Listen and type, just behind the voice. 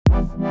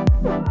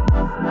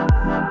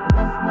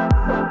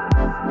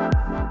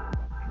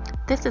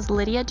This is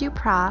Lydia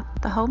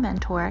Duprat, the Ho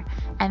Mentor,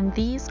 and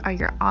these are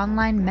your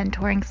online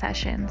mentoring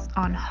sessions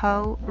on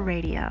Ho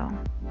Radio.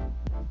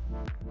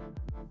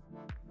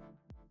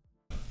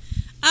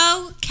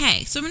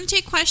 Okay, so I'm going to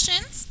take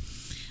questions.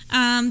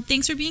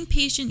 Thanks for being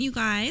patient, you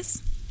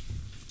guys.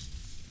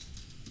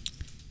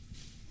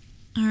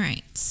 All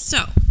right,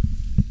 so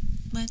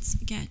let's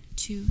get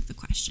to the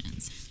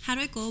questions. How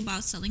do I go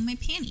about selling my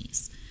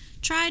panties?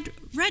 Tried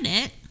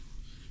Reddit,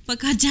 but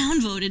got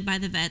downvoted by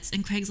the vets,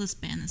 and Craigslist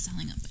banned the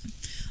selling of them.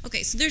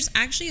 Okay, so there's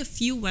actually a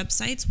few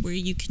websites where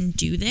you can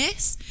do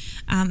this.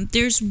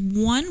 There's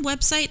one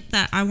website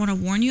that I want to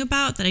warn you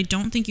about that I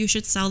don't think you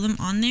should sell them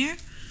on there.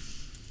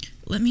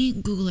 Let me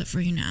Google it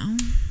for you now.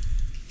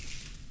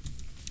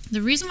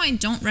 The reason why I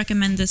don't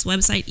recommend this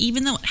website,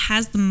 even though it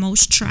has the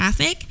most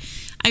traffic,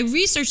 I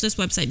researched this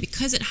website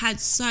because it had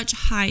such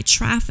high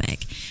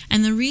traffic.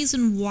 And the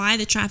reason why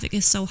the traffic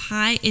is so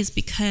high is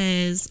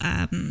because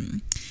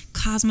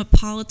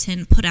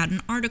Cosmopolitan put out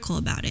an article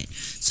about it.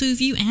 So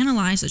if you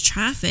analyze the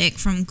traffic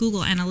from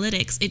Google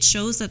Analytics, it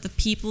shows that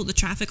the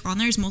traffic on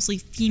there is mostly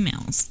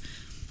females.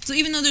 So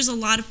even though there's a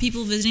lot of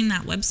people visiting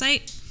that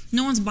website,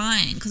 no one's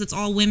buying because it's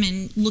all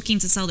women looking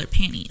to sell their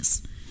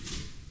panties.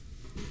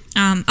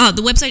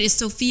 The website is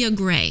Sophia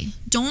Gray.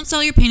 Don't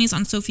sell your panties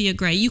on Sophia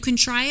Gray. You can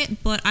try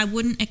it, but I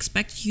wouldn't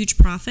expect huge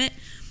profit.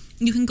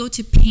 You can go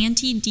to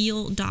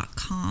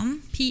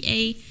pantydeal.com,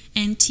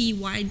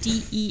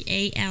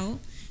 PANTYDEAL.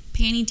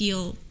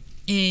 Pantydeal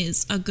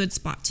is a good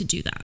spot to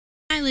do that.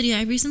 Hi, Lydia.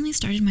 I recently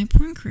started my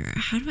porn career.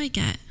 How do I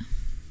get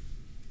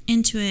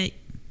into it?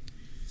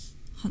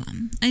 Hold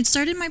on. I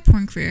started my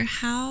porn career.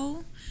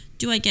 How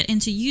do I get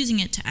into using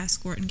it to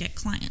escort and get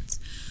clients?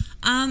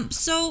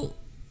 So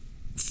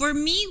for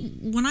me,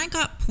 when I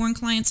got porn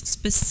clients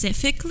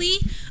specifically,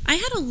 I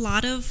had a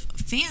lot of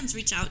fans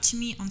reach out to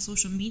me on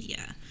social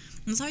media.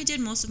 That's how I did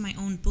most of my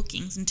own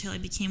bookings until I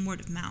became word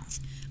of mouth.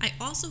 I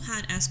also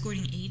had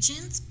escorting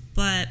agents,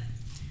 but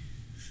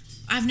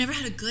I've never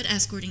had a good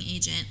escorting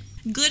agent.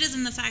 Good as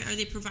in the fact, are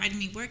they providing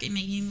me work and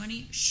making me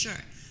money?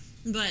 Sure.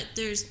 But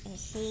there's a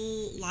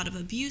whole lot of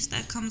abuse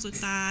that comes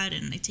with that,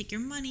 and they take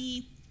your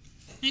money.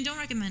 I don't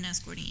recommend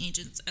escorting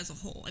agents as a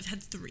whole. I've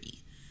had 3.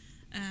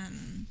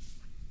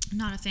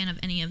 Not a fan of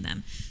any of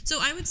them. So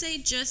I would say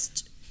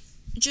just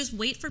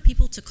wait for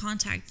people to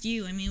contact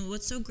you. I mean,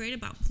 what's so great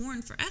about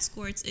porn for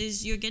escorts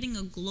is you're getting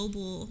a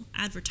global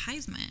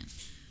advertisement.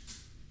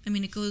 I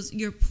mean,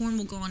 your porn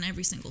will go on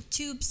every single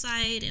tube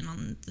site and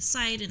on the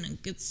site, and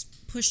it gets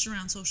pushed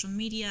around social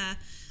media.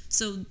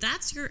 So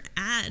that's your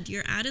ad.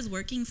 Your ad is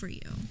working for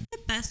you. The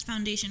best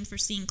foundation for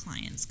seeing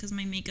clients, because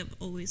my makeup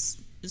always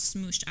is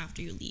smooshed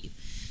after you leave.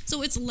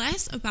 So it's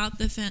less about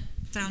the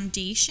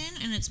foundation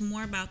and it's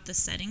more about the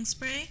setting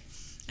spray.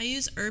 I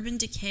use Urban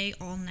Decay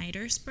All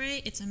Nighter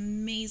Spray. It's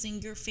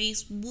amazing. Your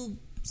face will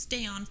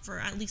stay on for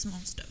at least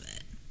most of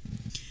it.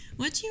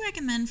 What do you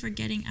recommend for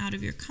getting out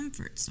of your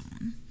comfort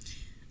zone?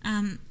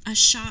 A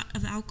shot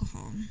of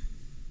alcohol.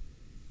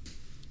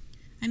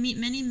 I meet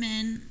many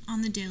men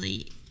on the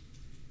daily,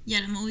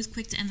 yet I'm always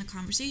quick to end the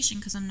conversation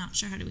because I'm not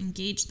sure how to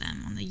engage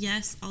them on the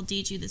yes, I'll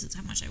date you, this is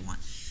how much I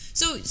want.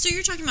 So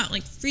you're talking about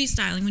like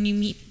freestyling when you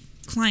meet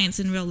clients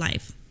in real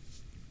life.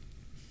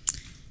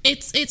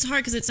 It's hard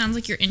because it sounds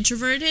like you're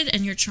introverted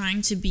and you're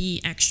trying to be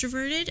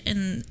extroverted,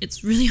 and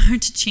it's really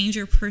hard to change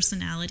your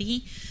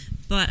personality.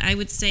 But I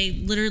would say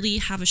literally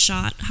have a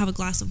shot, have a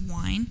glass of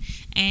wine,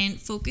 and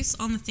focus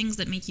on the things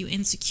that make you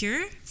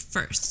insecure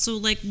first. So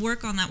like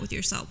work on that with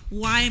yourself.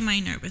 Why am I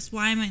nervous?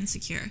 Why am I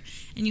insecure?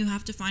 And you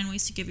have to find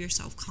ways to give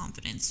yourself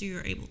confidence so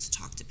you're able to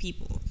talk to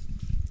people.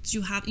 So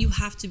you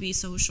have to be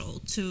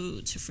social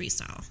to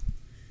freestyle.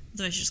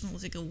 Otherwise you're just gonna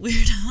look like a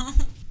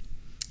weirdo.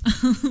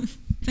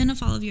 Been a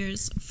follower of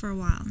yours for a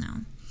while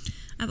now.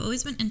 I've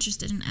always been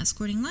interested in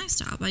escorting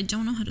lifestyle, but I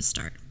don't know how to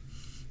start.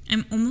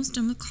 I'm almost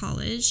done with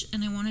college,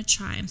 and I want to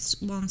try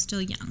while I'm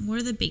still young. What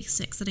are the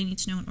basics that I need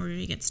to know in order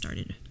to get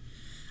started?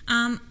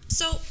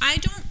 So I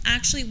don't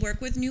actually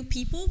work with new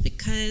people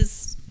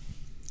because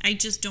I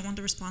just don't want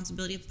the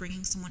responsibility of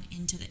bringing someone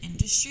into the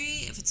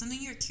industry. If it's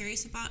something you're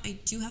curious about, I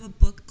do have a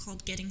book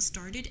called Getting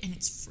Started, and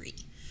it's free.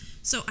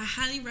 So I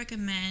highly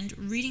recommend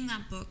reading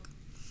that book.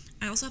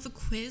 I also have a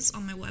quiz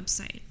on my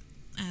website.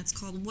 It's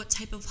called What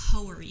Type of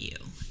Hoe Are You?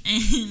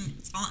 And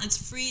it's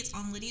free. It's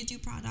on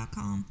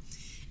lydiaduprat.com.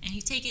 And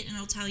you take it and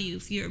it'll tell you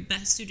if you're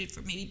best suited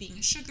for maybe being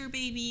a sugar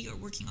baby or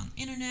working on the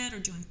internet or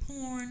doing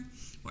porn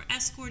or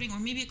escorting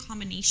or maybe a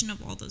combination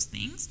of all those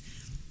things.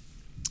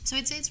 So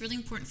I'd say it's really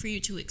important for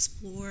you to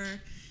explore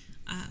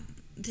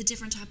the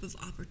different type of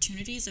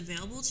opportunities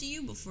available to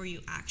you before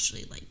you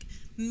actually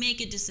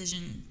make a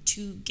decision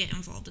to get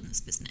involved in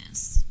this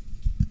business.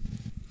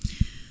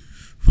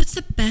 What's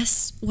the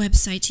best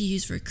website to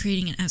use for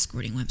creating an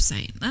escorting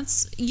website?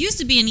 That's used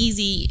to be an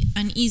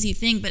easy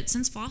thing, but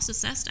since FOSTA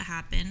SESTA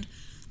happened,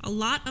 a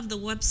lot of the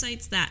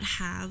websites that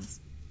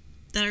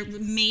are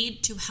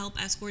made to help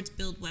escorts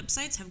build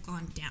websites have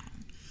gone down.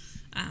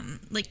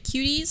 Like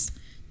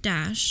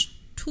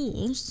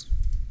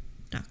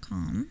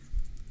cuties-tools.com.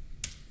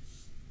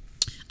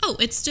 Oh,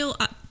 it's still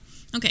up.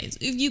 Okay, so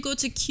if you go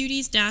to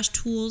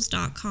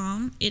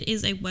cuties-tools.com, it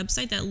is a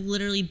website that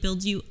literally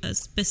builds you a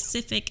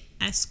specific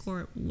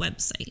escort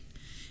website.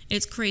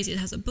 It's crazy. It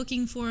has a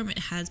booking form. It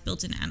has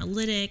built-in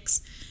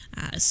analytics,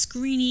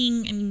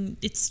 screening, and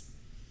it's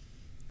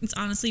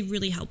honestly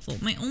really helpful.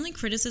 My only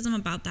criticism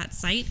about that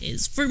site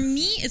is, for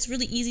me, it's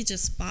really easy to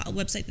spot a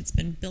website that's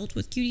been built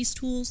with Cuties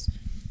Tools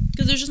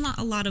because there's just not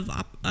a lot of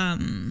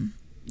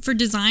for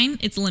design.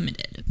 It's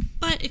limited.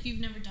 But if you've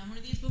never done one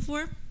of these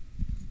before,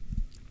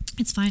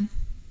 it's fine.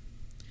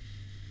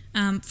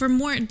 For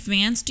more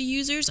advanced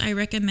users, I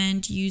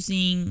recommend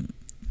using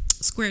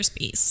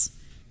Squarespace.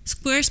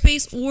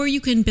 Or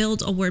you can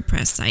build a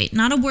WordPress site.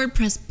 Not a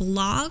WordPress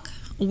blog,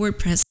 a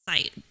WordPress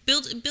site.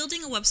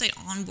 Building a website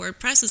on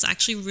WordPress is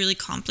actually really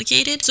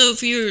complicated. So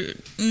if you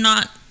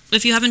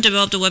haven't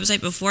developed a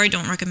website before, I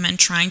don't recommend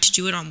trying to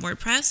do it on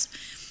WordPress.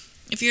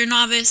 If you're a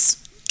novice,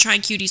 try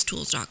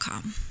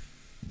cutiestools.com.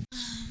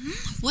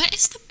 What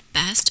is the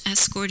best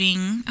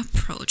escorting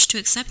approach to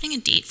accepting a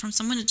date from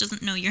someone who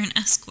doesn't know you're an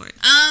escort?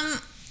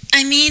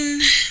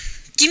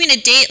 Do you mean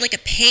a date, like a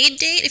paid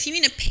date? If you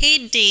mean a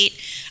paid date,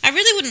 I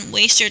really wouldn't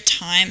waste your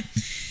time.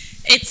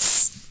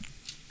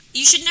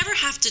 You should never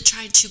have to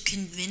try to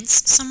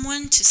convince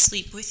someone to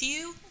sleep with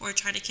you or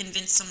try to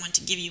convince someone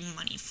to give you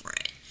money for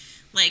it.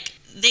 Like,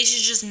 they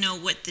should just know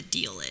what the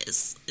deal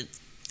is.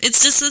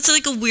 It's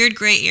like a weird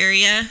gray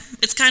area.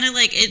 It's kind of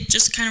like, it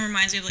just kind of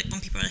reminds me of like when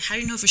people are like, how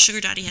do you know if a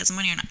sugar daddy has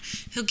money or not?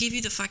 He'll give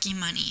you the fucking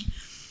money.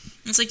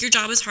 It's like, your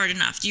job is hard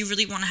enough. Do you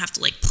really want to have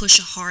to like push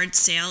a hard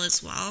sale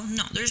as well?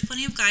 No, there's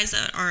plenty of guys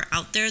that are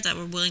out there that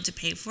were willing to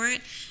pay for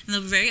it, and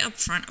they're very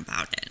upfront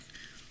about it.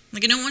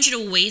 Like, I don't want you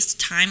to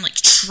waste time like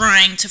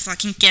trying to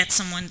fucking get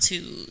someone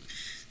to,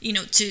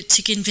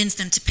 to convince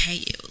them to pay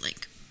you.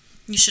 Like,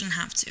 you shouldn't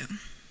have to.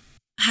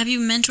 Have you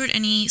mentored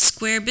any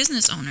Square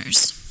business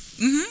owners?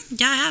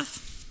 Yeah, I have.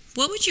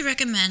 What would you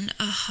recommend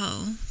a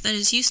hoe that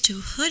is used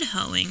to hood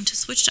hoeing to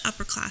switch to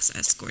upper class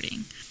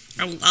escorting?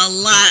 A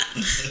lot.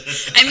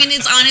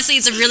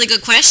 It's a really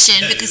good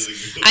question because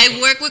I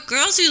work with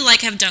girls who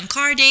like have done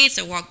car dates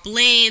or walk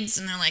blades,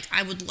 and they're like,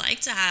 I would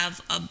like to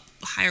have a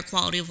higher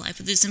quality of life,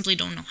 but they simply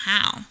don't know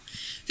how.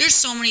 There's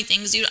so many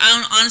things, dude.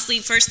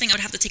 First thing, I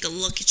would have to take a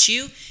look at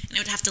you, and I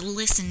would have to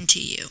listen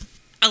to you.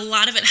 A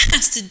lot of it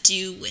has to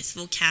do with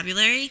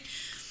vocabulary,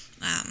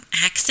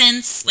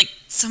 accents. Like,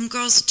 some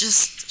girls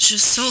just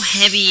so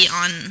heavy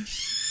on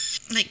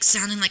like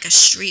sounding like a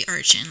street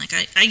urchin. Like,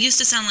 I used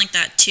to sound like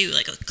that too.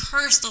 Like, I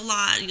cursed a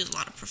lot, used a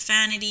lot of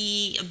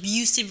profanity,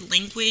 abusive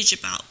language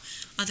about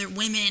other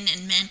women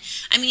and men.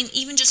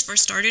 Even just for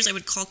starters, I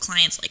would call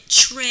clients like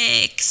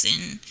tricks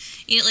and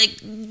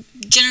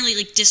generally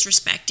like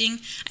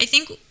disrespecting. I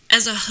think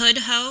as a hood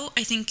hoe,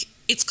 I think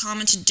it's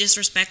common to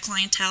disrespect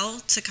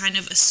clientele, to kind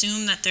of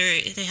assume that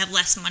they have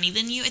less money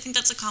than you. I think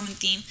that's a common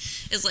theme,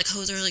 is like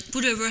hoes are like,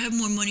 whatever, I have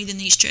more money than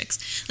these tricks.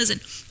 Listen,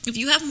 if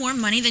you have more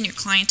money than your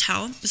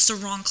clientele, it's the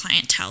wrong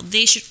clientele.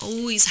 They should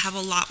always have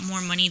a lot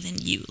more money than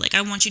you. Like,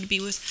 I want you to be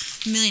with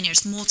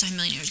millionaires,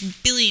 multimillionaires,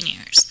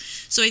 billionaires.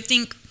 So I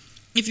think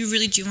if you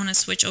really do want to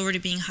switch over to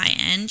being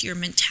high-end, your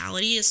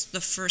mentality is the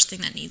first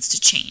thing that needs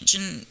to change.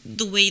 And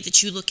the way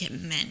that you look at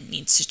men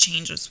needs to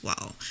change as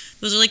well.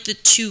 Those are like the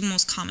two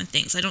most common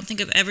things. I don't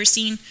think I've ever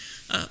seen,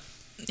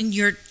 in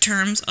your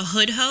terms, a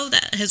hood hoe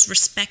that has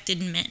respected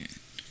men.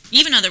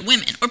 Even other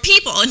women, or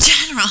people in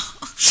general.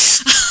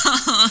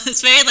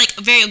 It's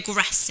very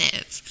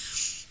aggressive.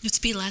 You have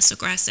to be less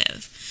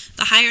aggressive.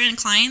 The higher-end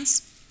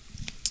clients,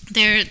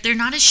 they're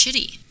not as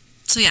shitty.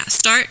 So yeah,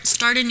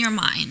 start in your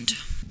mind.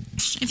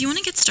 If you want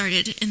to get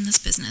started in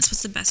this business,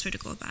 what's the best way to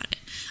go about it?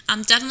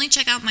 Definitely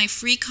check out my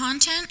free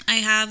content. I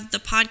have the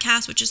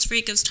podcast, which is free.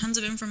 It gives tons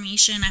of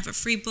information. I have a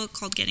free book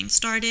called Getting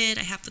Started.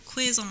 I have the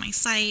quiz on my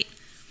site.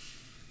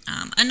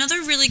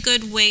 Another really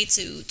good way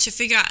to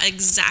figure out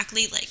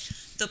exactly like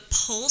the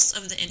pulse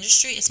of the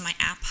industry is my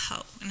app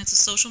Ho, and it's a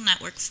social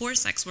network for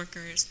sex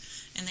workers,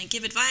 and they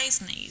give advice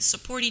and they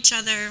support each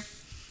other.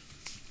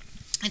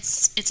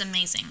 It's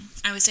amazing.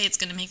 I would say it's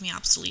going to make me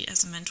obsolete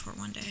as a mentor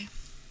one day.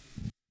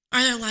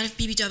 Are there a lot of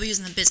BBWs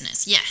in the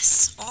business?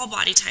 Yes. All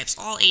body types,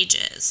 all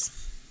ages.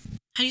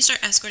 How do you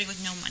start escorting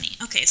with no money?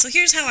 Okay, so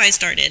here's how I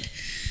started.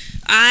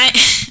 I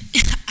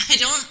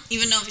don't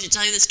even know if I should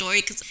tell you the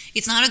story because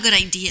it's not a good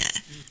idea.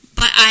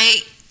 But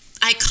I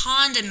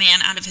conned a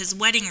man out of his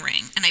wedding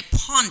ring, and I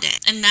pawned it,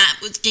 and that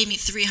gave me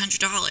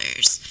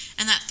 $300.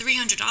 And that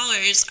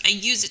 $300, I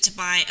used it to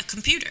buy a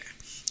computer.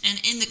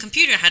 And in the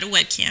computer, I had a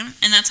webcam,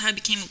 and that's how I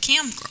became a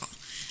cam girl.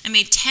 I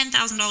made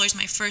 $10,000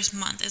 my first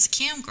month as a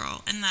cam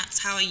girl, and that's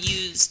how I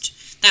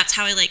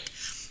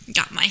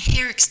got my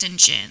hair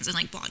extensions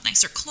and bought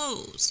nicer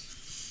clothes.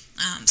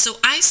 So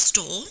I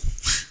stole.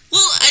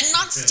 Well, I'm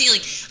not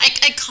stealing.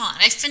 I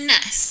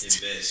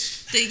finessed.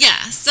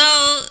 Yeah, so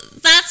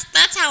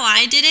that's how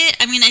I did it.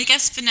 I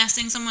guess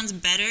finessing someone's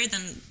better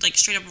than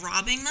straight up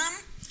robbing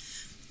them,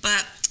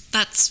 but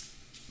that's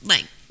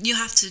you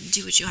have to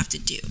do what you have to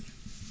do.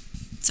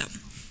 So.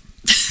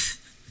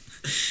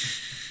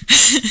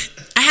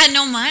 I had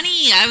no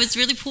money. I was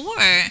really poor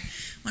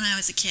when I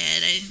was a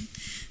kid.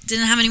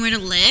 didn't have anywhere to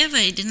live.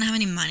 I didn't have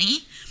any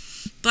money.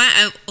 But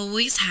I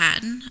always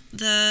had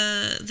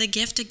the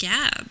gift of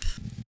gab.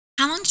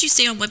 How long did you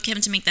stay on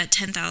webcam to make that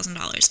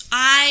 $10,000?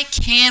 I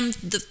cammed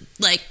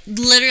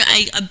literally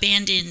I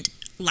abandoned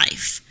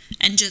life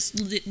and just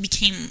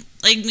became,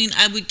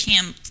 I would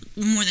cam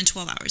more than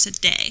 12 hours a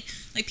day.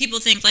 Like, people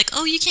think, like,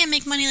 oh, you can't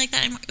make money like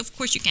that anymore. Of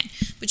course you can,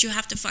 but you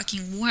have to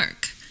fucking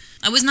work.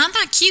 I was not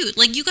that cute.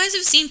 Like, you guys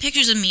have seen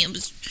pictures of me. It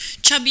was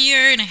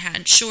chubbier, and I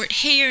had short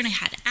hair, and I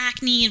had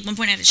acne. At one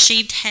point, I had a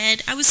shaved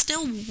head. I was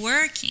still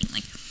working.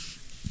 Like,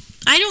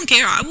 I don't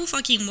care. I will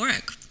fucking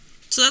work.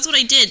 So that's what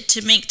I did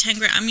to make 10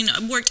 grand. I mean,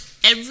 I worked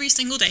every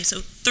single day.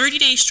 So 30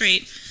 days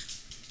straight,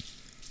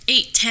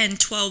 8, 10,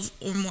 12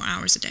 or more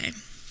hours a day.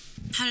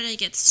 How did I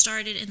get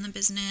started in the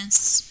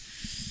business?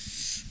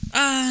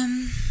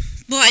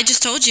 Well, I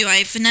just told you,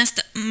 I finessed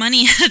the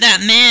money out of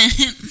that man.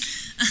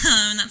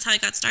 And that's how I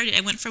got started.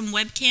 I went from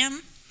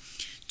webcam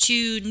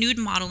to nude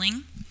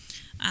modeling.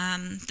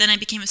 Then I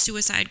became a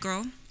suicide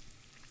girl.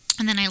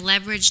 And then I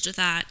leveraged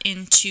that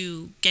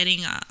into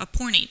getting a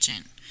porn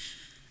agent.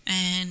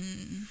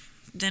 And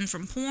then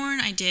from porn,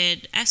 I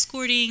did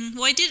escorting.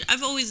 Well,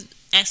 I've always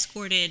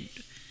escorted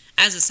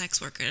as a sex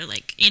worker,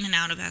 like in and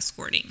out of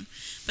escorting.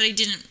 But I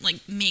didn't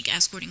make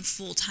escorting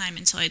full time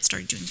until I had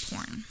started doing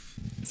porn.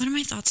 What are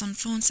my thoughts on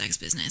phone sex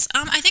business?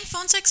 I think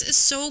phone sex is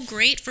so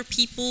great for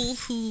people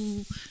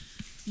who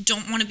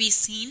don't want to be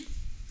seen.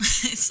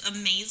 It's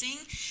amazing.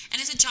 And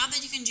it's a job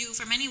that you can do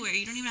from anywhere.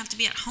 You don't even have to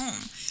be at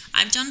home.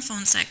 I've done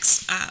phone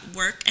sex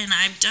work, and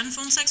I've done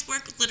phone sex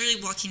work literally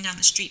walking down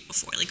the street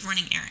before, like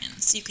running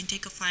errands. You can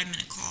take a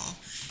 5-minute call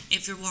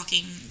if you're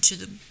walking to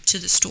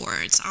the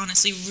store. It's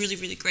honestly really,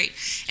 really great.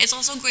 It's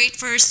also great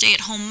for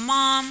stay-at-home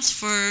moms,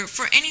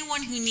 for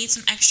anyone who needs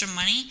some extra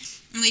money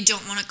and they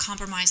don't want to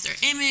compromise their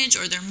image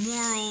or their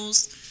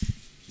morals.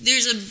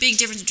 There's a big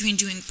difference between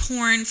doing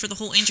porn for the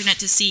whole internet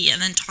to see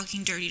and then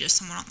talking dirty to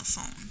someone on the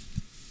phone.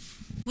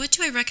 What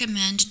do I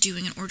recommend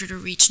doing in order to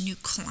reach new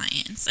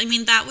clients? I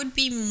mean, that would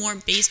be more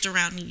based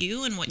around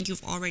you and what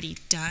you've already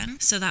done.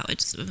 So I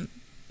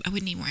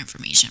would need more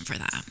information for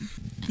that.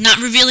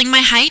 Not revealing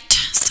my height.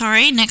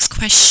 Sorry, next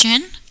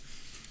question.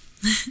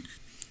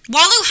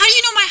 Walu, how do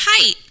you know my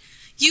height?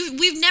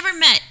 We've never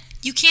met.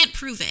 You can't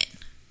prove it.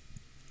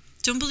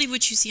 Don't believe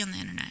what you see on the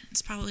internet.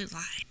 It's probably a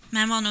lie.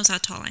 Manuel knows how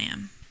tall I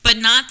am, but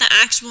not the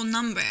actual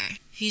number.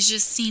 He's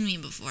just seen me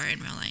before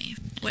in real life.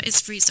 What is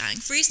freestyling?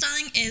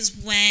 Freestyling is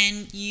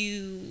when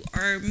you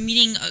are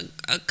meeting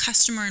a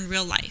customer in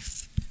real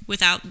life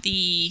without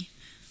a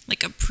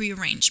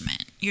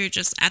pre-arrangement. You're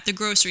just at the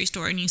grocery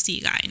store and you see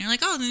a guy and you're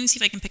like, oh, let me see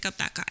if I can pick up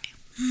that guy.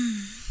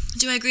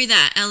 Do I agree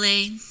that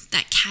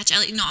catch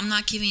LA? No, I'm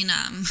not giving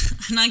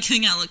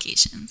out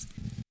locations.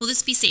 Will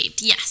this be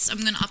saved? Yes, I'm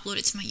going to upload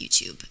it to my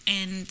YouTube.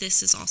 And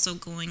this is also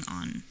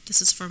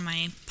this is for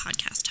my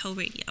podcast, Ho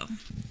Radio.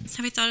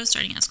 Have I thought of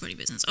starting an escorting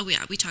business? Oh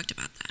yeah, we talked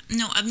about that.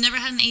 No, I've never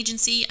had an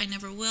agency. I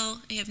never will.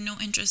 I have no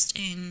interest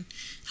in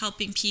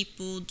helping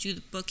people do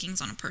the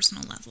bookings on a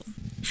personal level.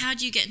 How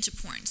do you get into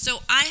porn?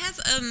 So I have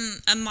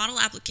a model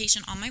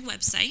application on my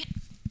website.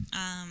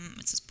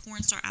 It says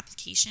Porn Star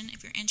application.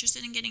 If you're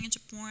interested in getting into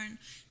porn,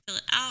 fill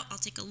it out. I'll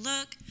take a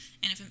look.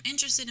 And if I'm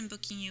interested in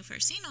booking you for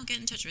a scene, I'll get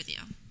in touch with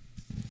you.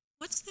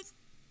 What's the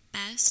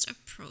best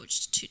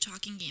approach to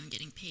talking game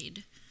getting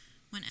paid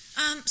when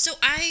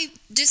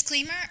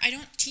disclaimer, I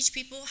don't teach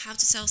people how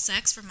to sell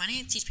sex for money.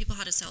 I teach people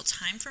how to sell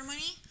time for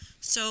money.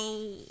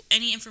 So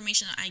any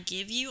information that I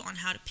give you on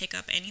how to pick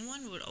up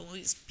anyone would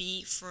always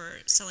be for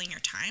selling your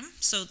time.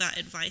 So that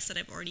advice that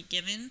I've already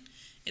given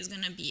is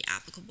going to be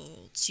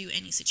applicable to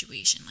any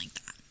situation like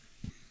that.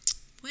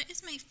 What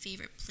is my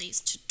favorite place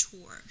to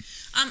tour?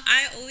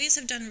 I always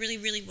have done really,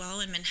 really well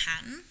in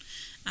Manhattan.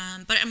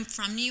 But I'm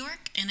from New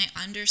York, and I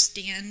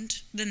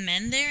understand the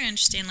men there, I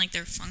understand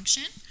their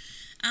function.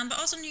 But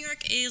also New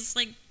York is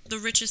the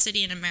richest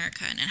city in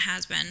America, and it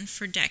has been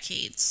for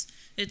decades.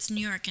 It's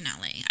New York and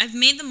LA. I've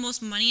made the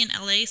most money in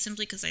LA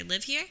simply because I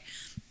live here,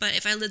 but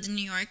if I lived in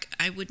New York,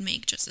 I would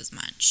make just as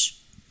much.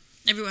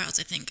 Everywhere else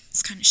I think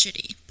it's kind of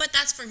shitty. But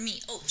that's for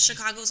me. Oh,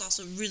 Chicago's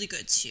also really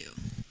good too.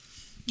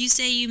 You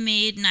say you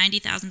made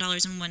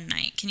 $90,000 in one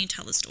night. Can you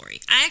tell the story?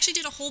 I actually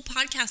did a whole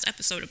podcast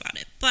episode about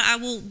it, but I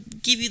will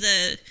give you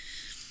the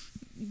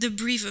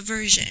brief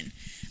version.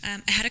 I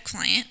had a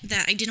client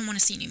that I didn't want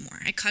to see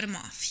anymore. I cut him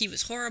off. He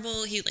was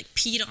horrible. He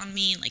peed on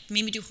me and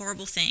made me do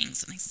horrible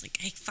things. And I was like,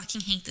 I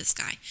fucking hate this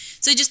guy.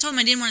 So I just told him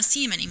I didn't want to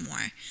see him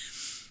anymore.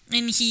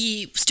 And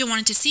he still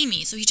wanted to see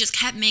me. So he just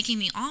kept making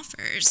me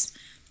offers.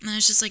 And I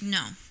was just like,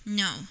 no.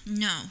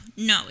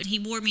 And he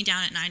wore me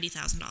down at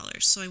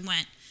 $90,000. So I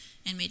went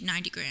and made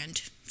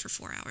 $90,000 for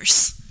 4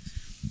 hours.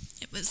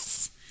 It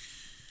was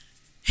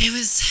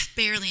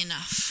barely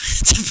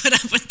enough to put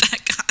up with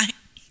that guy.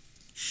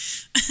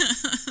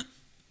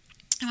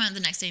 I went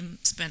the next day and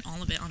spent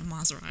all of it on a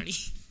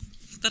Maserati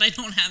that I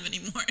don't have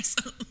anymore.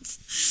 So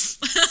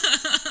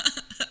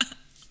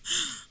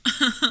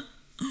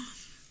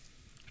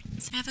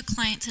I have a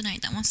client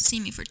tonight that wants to see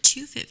me for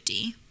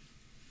 $250.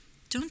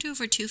 Don't do it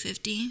for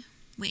 $250.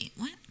 Wait,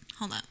 what?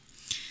 Hold up.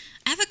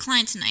 I have a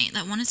client tonight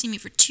that wanted to see me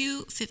for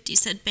 $250.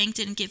 Said bank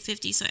didn't give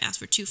 50, so I asked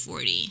for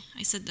 $240.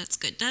 I said that's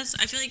good. I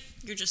feel like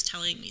you're just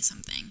telling me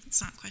something.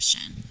 It's not a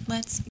question.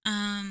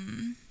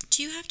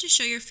 Do you have to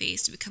show your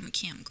face to become a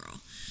cam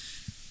girl?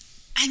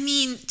 I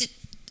mean,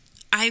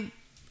 I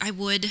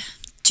would.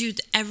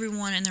 Dude,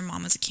 everyone and their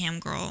mom is a cam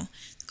girl.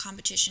 The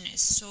competition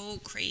is so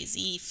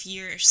crazy,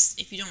 fierce.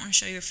 If you don't want to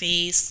show your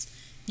face,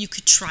 you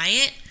could try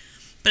it.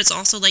 But it's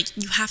also like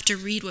you have to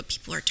read what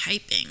people are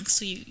typing,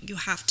 so you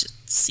have to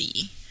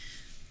see.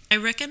 I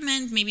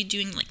recommend maybe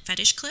doing like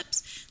fetish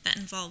clips that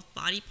involve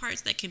body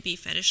parts that can be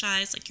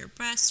fetishized, like your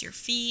breasts, your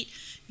feet,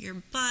 your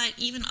butt,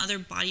 even other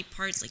body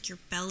parts like your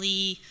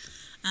belly.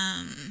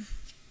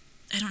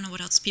 I don't know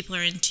what else people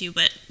are into,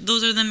 but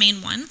those are the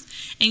main ones.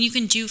 And you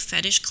can do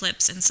fetish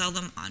clips and sell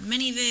them on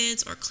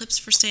ManyVids or Clips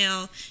for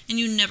Sale, and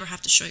you never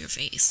have to show your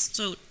face.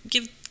 So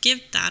give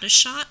that a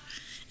shot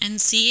and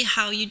see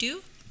how you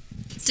do.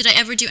 Did I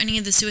ever do any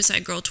of the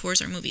Suicide Girl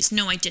tours or movies?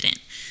 No, I didn't.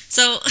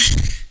 So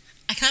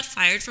I got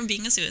fired from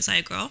being a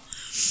Suicide Girl.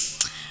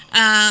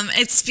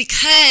 It's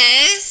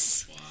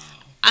because,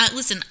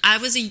 listen, I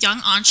was a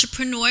young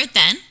entrepreneur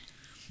then.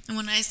 And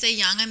when I say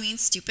young, I mean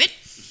stupid,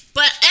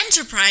 but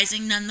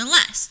enterprising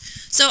nonetheless.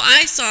 So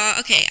I saw,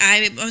 okay,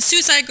 I'm a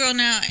Suicide Girl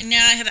now, and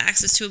now I have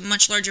access to a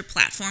much larger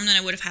platform than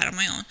I would have had on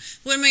my own.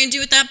 What am I going to do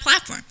with that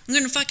platform? I'm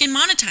going to fucking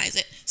monetize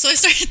it. So I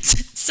started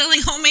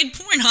selling homemade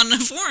porn on the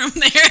forum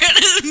there.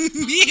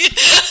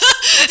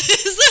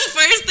 It's the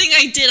first thing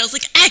I did. I was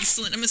like,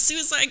 excellent, I'm a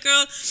Suicide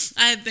Girl.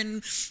 I've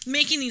been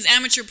making these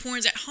amateur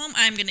porns at home.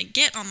 I'm going to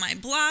get on my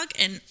blog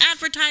and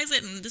advertise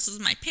it, and this is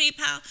my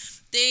PayPal.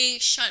 They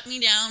shut me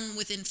down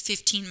within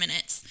 15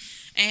 minutes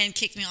and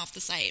kicked me off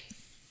the site.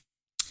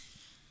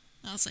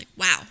 I was like,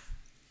 wow.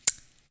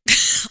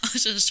 I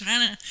was just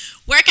trying to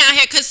work out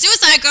here because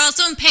Suicide Girls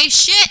don't pay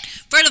shit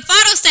for the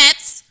photo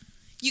sets.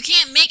 You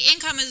can't make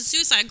income as a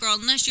Suicide Girl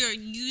unless you're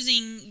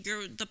using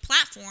the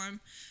platform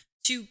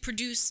to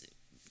produce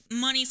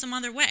money some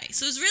other way.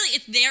 So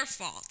it's their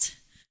fault.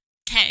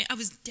 Okay, I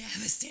was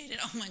devastated.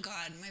 Oh my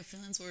God, my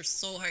feelings were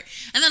so hurt.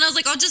 And then I was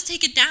like, I'll just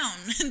take it down.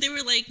 And they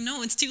were like,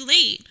 no, it's too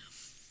late.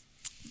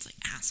 It's like,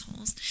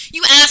 assholes.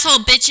 You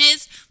asshole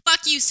bitches.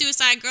 Fuck you,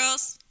 Suicide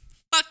Girls.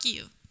 Fuck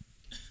you.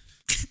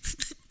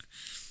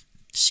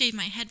 Shave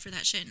my head for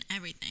that shit and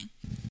everything.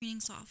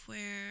 Reading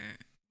software,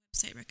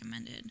 website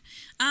recommended.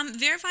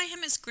 Verify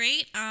Him is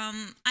great.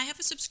 I have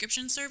a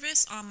subscription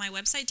service on my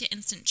website to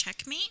Instant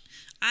Checkmate.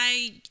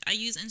 I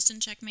use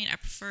Instant Checkmate. I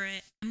prefer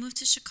it. I moved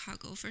to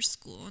Chicago for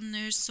school, and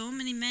there's so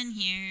many men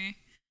here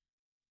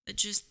that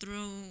just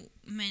throw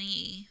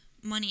money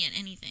at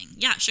anything.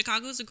 Yeah,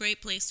 Chicago is a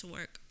great place to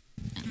work.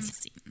 And let's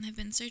see. I've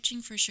been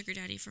searching for a sugar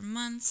daddy for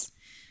months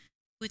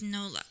with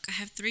no luck. I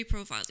have 3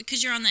 profiles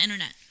because you're on the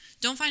internet.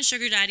 Don't find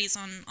sugar daddies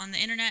on the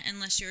internet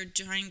unless you're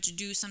trying to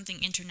do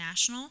something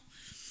international.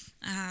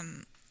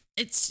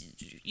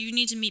 You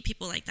need to meet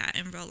people like that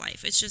in real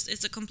life.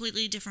 It's a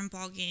completely different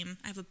ball game.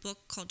 I have a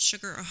book called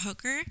Sugar or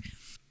Hooker.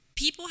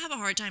 People have a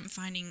hard time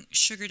finding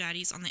sugar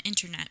daddies on the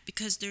internet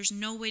because there's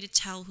no way to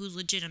tell who's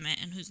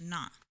legitimate and who's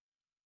not.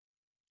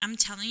 I'm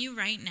telling you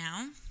right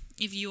now,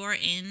 if you are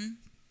in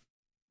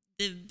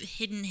the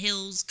Hidden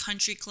Hills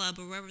Country Club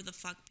or wherever the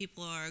fuck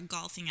people are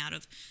golfing out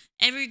of,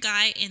 every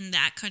guy in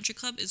that country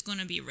club is going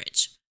to be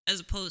rich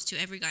as opposed to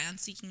every guy on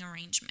Seeking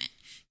Arrangement.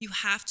 You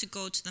have to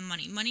go to the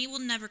money. Money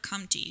will never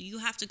come to you. You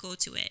have to go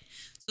to it.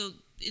 So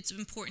it's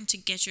important to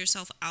get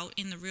yourself out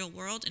in the real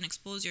world and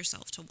expose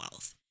yourself to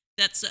wealth.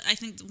 That's, I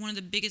think, one of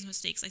the biggest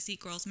mistakes I see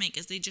girls make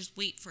is they just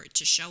wait for it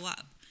to show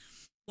up.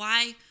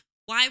 Why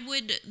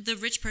would the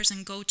rich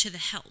person go to the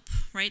help,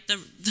 right?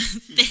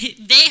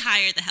 They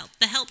hire the help.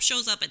 The help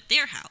shows up at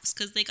their house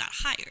because they got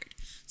hired.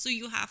 So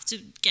you have to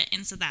get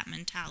into that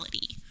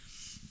mentality.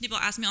 People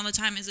ask me all the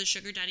time, is a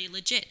sugar daddy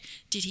legit?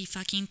 Did he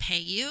fucking pay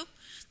you?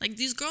 Like,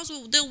 these girls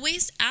they'll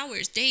waste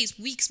hours, days,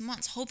 weeks,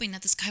 months hoping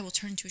that this guy will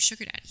turn into a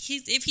sugar daddy.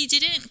 If he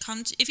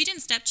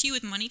didn't step to you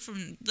with money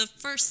from the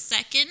first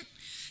second,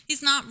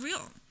 he's not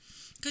real.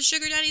 Because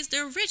sugar daddies,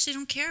 they're rich. They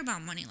don't care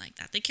about money like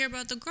that. They care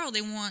about the girl. They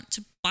want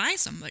to buy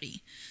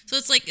somebody. So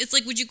it's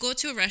like, would you go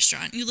to a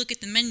restaurant, you look at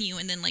the menu,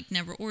 and then, like,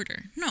 never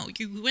order? No,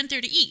 you went there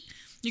to eat.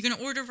 You're going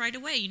to order right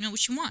away. You know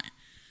what you want.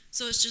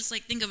 So it's just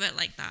like, think of it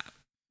like that.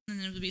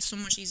 And it would be so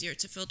much easier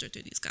to filter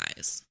through these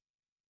guys.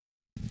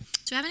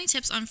 Do you have any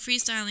tips on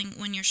freestyling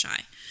when you're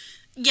shy?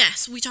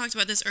 Yes, we talked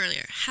about this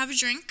earlier. Have a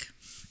drink.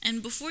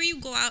 And before you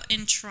go out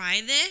and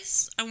try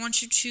this, I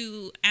want you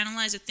to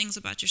analyze the things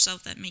about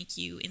yourself that make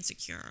you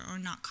insecure or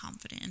not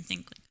confident and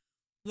think, like,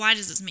 why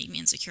does this make me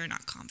insecure or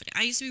not confident?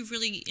 I used to be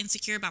really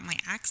insecure about my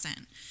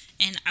accent,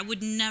 and I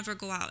would never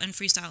go out and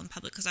freestyle in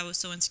public because I was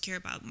so insecure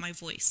about my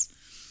voice.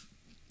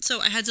 So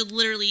I had to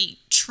literally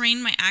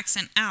train my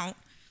accent out,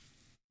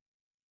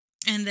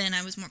 and then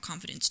I was more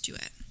confident to do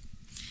it.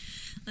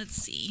 Let's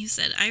see. He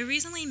said, I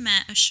recently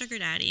met a sugar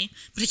daddy,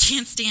 but I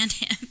can't stand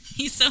him.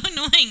 He's so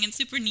annoying and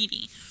super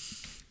needy.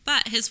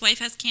 But his wife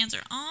has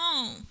cancer.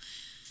 Oh,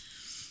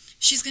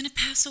 she's going to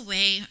pass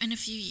away in a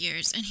few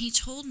years. And he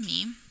told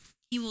me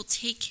he will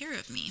take care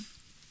of me.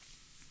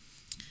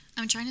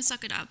 I'm trying to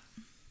suck it up,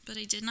 but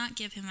I did not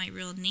give him my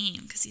real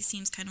name because he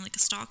seems kind of like a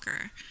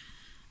stalker,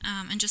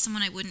 and just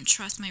someone I wouldn't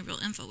trust my real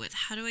info with.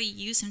 How do I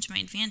use him to my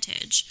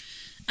advantage?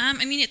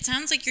 I mean, it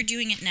sounds like you're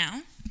doing it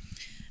now.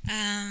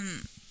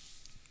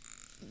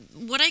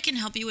 What I can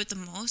help you with the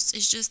most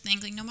is just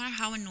think, like, no matter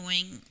how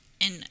annoying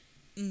and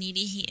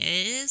needy he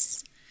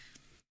is,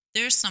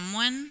 there's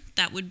someone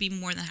that would be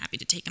more than happy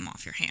to take him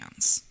off your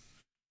hands.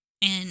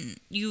 And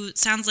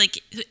sounds like,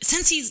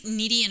 since he's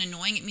needy and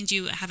annoying, it means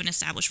you have an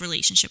established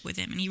relationship with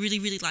him and he really,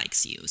 really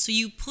likes you. So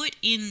you put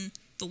in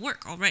the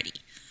work already.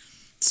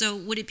 So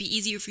would it be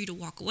easier for you to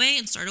walk away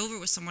and start over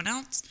with someone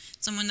else?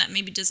 Someone that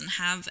maybe doesn't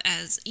have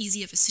as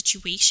easy of a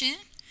situation?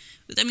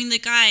 I mean, the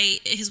guy,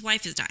 his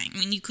wife is dying. I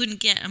mean, you couldn't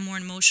get a more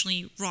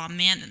emotionally raw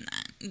man than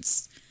that.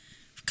 It's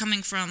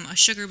coming from a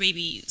sugar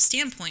baby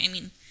standpoint. I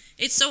mean,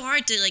 it's so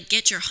hard to, like,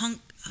 get your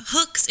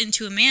hooks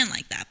into a man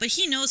like that. But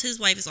he knows his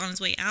wife is on his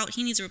way out.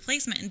 He needs a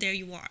replacement, and there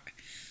you are.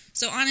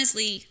 So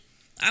honestly,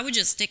 I would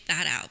just stick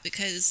that out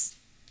because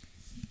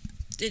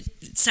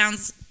it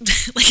sounds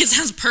like it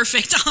sounds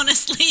perfect,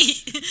 honestly.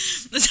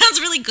 It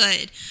sounds really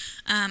good.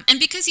 And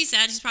because he's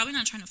sad, he's probably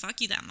not trying to fuck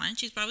you that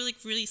much. He's probably,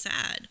 like, really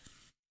sad.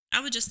 I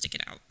would just stick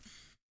it out.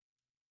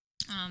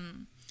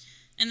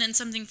 And then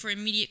something for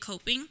immediate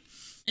coping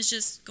is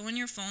just go on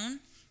your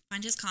phone,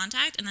 find his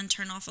contact, and then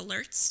turn off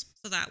alerts.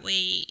 So that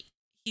way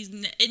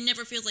it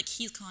never feels like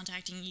he's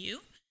contacting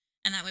you.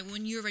 And that way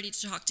when you're ready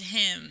to talk to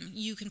him,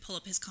 you can pull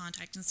up his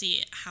contact and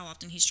see how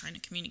often he's trying to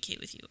communicate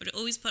with you. I would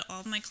always put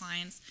all of my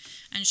clients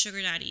and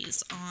sugar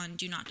daddies on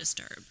Do Not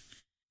Disturb.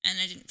 And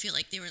I didn't feel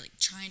like they were, like,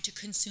 trying to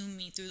consume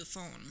me through the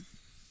phone.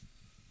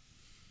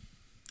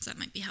 So that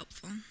might be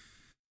helpful.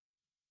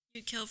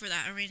 You'd kill for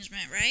that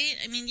arrangement, right?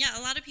 I mean, yeah,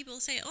 a lot of people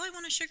say, oh, I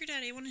want a sugar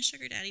daddy.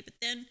 But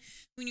then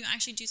when you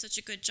actually do such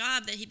a good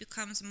job that he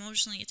becomes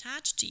emotionally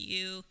attached to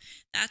you,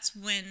 that's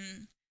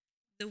when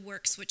the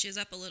work switches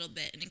up a little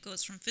bit and it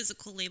goes from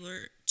physical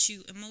labor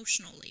to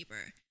emotional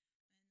labor.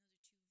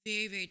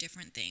 Very, very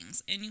different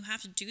things. And you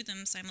have to do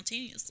them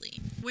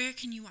simultaneously. Where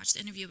can you watch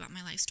the interview about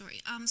my life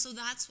story? So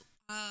that's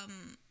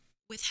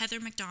with Heather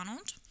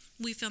McDonald.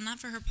 We filmed that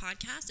for her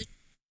podcast. It's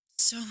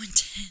so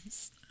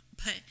intense.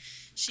 But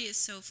she is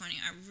so funny.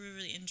 I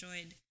really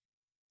enjoyed.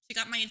 She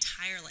got my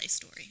entire life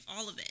story,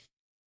 all of it,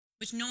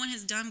 which no one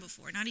has done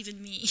before, not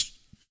even me.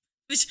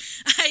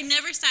 Which I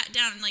never sat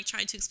down and, like,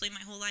 tried to explain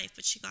my whole life,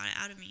 but she got it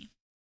out of me.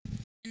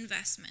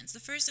 Investments. The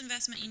first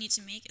investment you need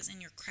to make is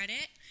in your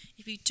credit.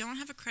 If you don't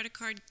have a credit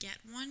card, get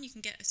one. You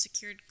can get a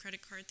secured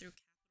credit card through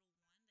Capital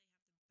One. They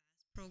have the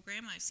best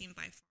program I've seen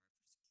by far for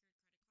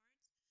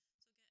secured credit cards.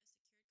 So get a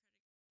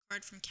secured credit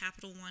card from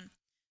Capital One.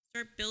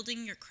 Start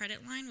building your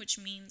credit line, which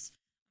means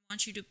I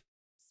want you to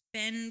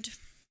spend.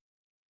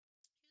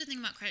 Here's the thing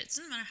about credit: it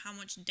doesn't matter how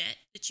much debt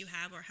that you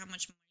have or how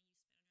much money you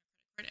spend on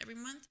your credit card every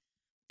month.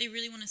 What they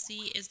really want to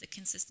see is the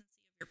consistency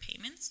of your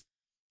payments.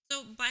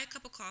 So buy a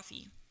cup of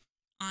coffee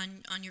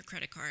on your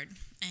credit card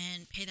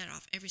and pay that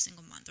off every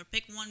single month, or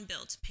pick one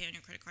bill to pay on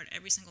your credit card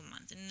every single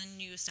month, and then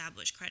you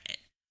establish credit.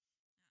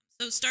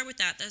 So start with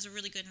that. That's a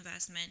really good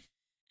investment.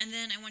 And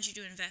then I want you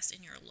to invest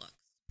in your looks.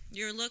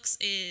 Your looks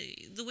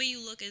the way you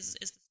look is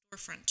the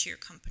storefront to your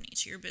company,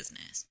 to your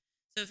business.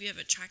 So if you have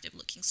an attractive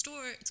looking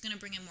store, it's going to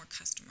bring in more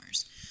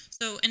customers.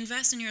 So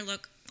invest in your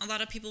look. A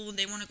lot of people,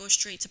 they want to go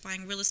straight to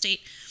buying real estate.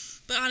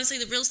 But honestly,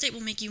 the real estate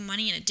will make you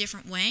money in a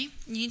different way.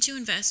 You need to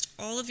invest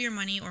all of your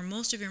money or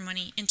most of your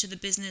money into the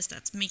business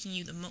that's making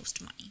you the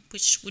most money,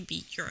 which would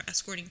be your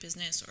escorting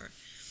business or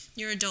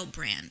your adult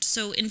brand.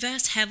 So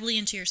invest heavily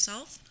into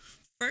yourself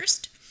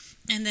first,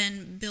 and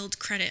then build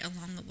credit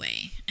along the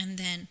way. And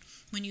then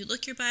when you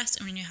look your best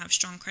and when you have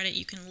strong credit,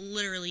 you can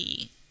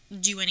literally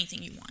do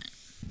anything you want.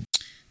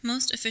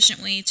 Most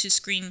efficient way to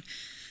screen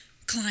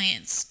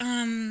clients,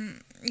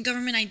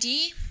 government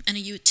ID and a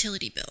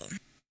utility bill.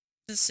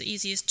 That's the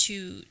easiest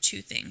two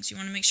things. You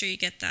want to make sure you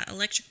get that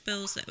electric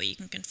bill so that way you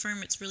can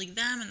confirm it's really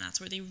them and that's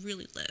where they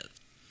really live.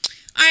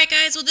 All right,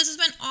 guys. Well, this has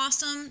been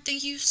awesome.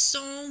 Thank you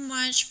so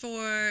much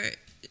for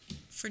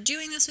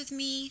doing this with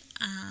me,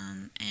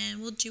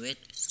 and we'll do it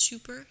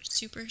super,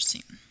 super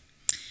soon.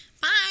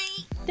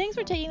 Bye! Thanks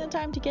for taking the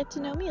time to get to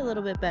know me a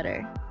little bit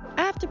better.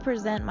 I have to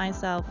present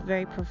myself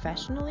very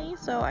professionally,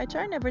 so I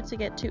try never to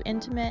get too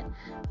intimate,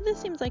 but this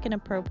seems like an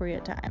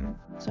appropriate time.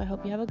 So I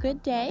hope you have a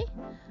good day.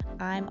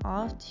 I'm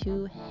off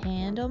to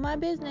handle my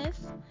business,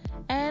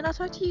 and I'll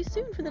talk to you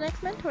soon for the next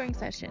mentoring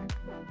session.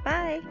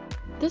 Bye!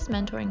 This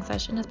mentoring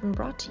session has been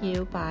brought to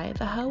you by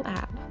the Ho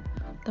app,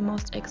 the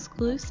most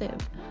exclusive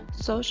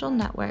social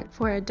network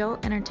for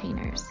adult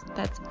entertainers.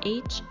 That's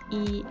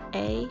HEAUX.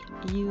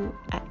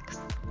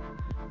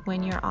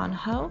 When you're on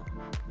Ho,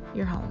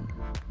 you're home.